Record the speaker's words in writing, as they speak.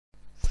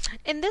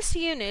In this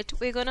unit,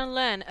 we're going to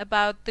learn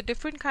about the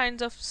different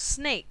kinds of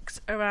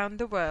snakes around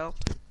the world.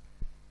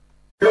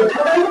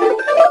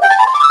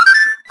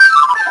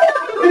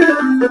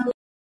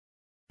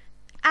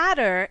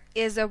 Adder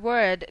is a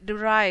word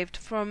derived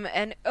from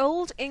an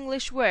Old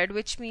English word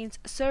which means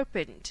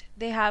serpent.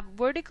 They have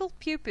vertical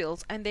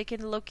pupils and they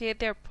can locate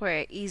their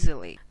prey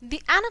easily.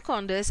 The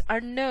anacondas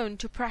are known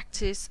to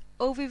practice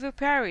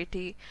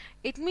oviviparity.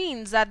 It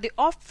means that the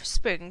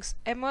offsprings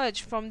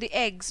emerge from the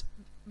eggs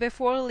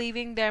before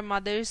leaving their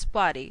mother's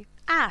body.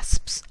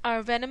 Asps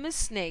are venomous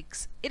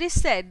snakes. It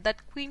is said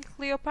that Queen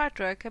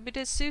Cleopatra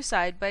committed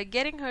suicide by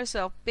getting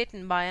herself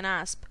bitten by an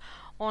asp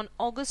on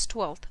August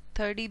 12th,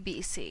 30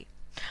 BC.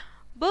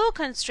 Boa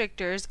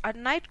constrictors are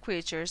night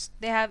creatures.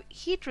 They have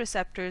heat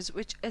receptors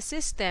which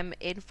assist them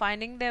in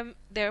finding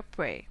their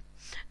prey.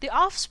 The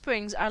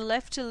offsprings are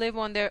left to live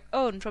on their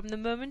own from the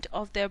moment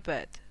of their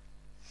birth.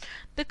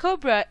 The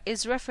cobra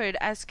is referred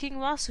as King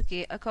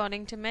Vasuki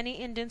according to many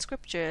Indian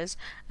scriptures,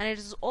 and it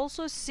is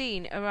also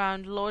seen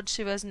around Lord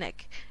Shiva's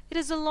neck. It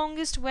is the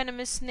longest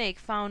venomous snake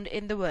found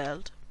in the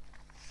world.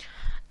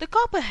 The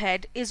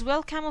Copperhead is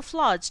well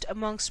camouflaged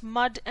amongst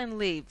mud and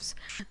leaves.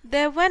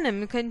 Their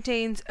venom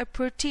contains a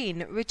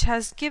protein which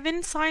has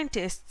given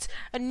scientists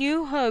a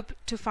new hope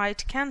to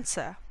fight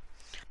cancer.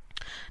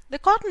 The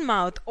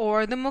Cottonmouth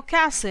or the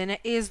Moccasin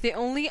is the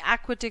only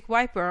aquatic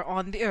viper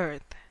on the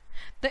earth.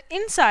 The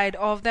inside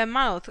of their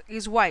mouth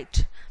is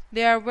white.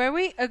 They are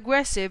very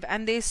aggressive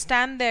and they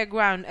stand their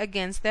ground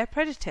against their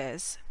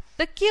predators.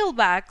 The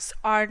keelbacks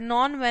are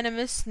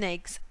non-venomous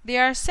snakes. They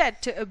are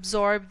said to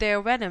absorb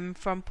their venom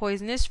from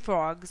poisonous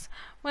frogs.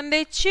 When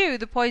they chew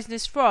the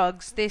poisonous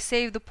frogs, they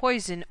save the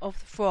poison of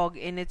the frog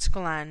in its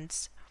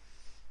glands.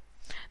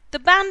 The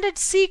banded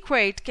sea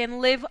krait can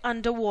live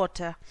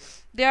underwater.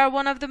 They are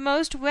one of the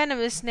most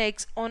venomous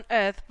snakes on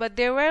earth, but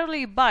they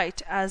rarely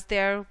bite as they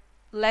are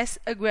less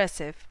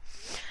aggressive.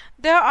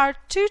 There are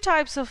two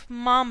types of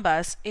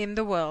mambas in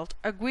the world,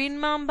 a green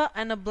mamba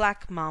and a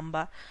black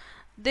mamba.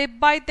 They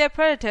bite their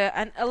predator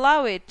and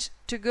allow it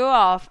to go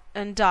off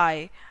and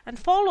die, and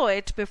follow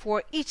it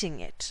before eating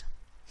it.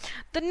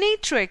 The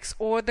Natrix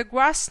or the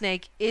grass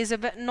snake is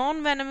a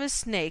non-venomous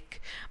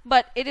snake,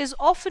 but it is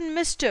often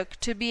mistook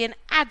to be an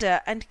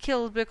adder and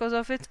killed because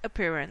of its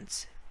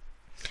appearance.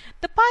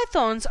 The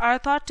pythons are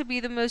thought to be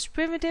the most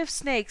primitive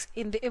snakes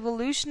in the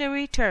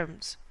evolutionary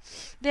terms.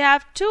 They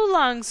have two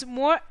lungs.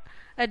 More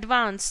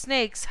advanced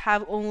snakes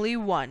have only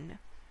one.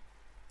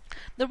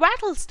 The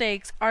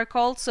rattlesnakes are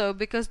called so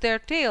because their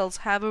tails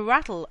have a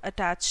rattle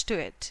attached to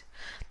it.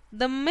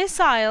 The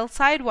missile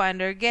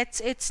Sidewinder gets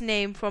its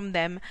name from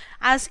them,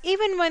 as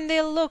even when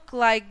they look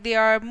like they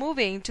are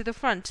moving to the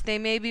front, they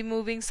may be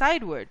moving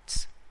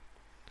sidewards.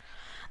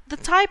 The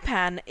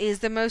Taipan is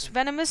the most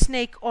venomous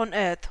snake on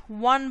earth.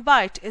 One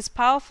bite is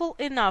powerful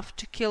enough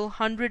to kill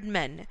 100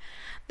 men.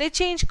 They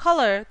change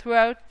color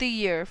throughout the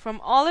year,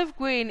 from olive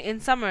green in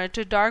summer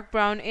to dark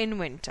brown in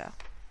winter.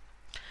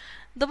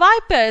 The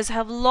vipers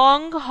have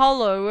long,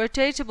 hollow,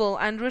 rotatable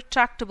and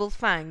retractable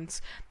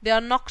fangs. They are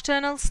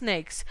nocturnal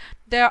snakes.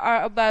 There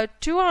are about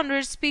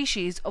 200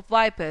 species of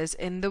vipers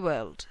in the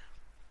world.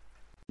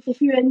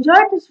 If you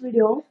enjoyed this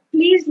video,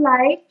 please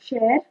like,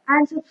 share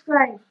and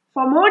subscribe.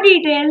 For more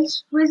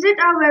details, visit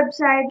our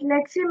website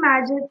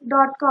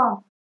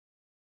leximagic.com.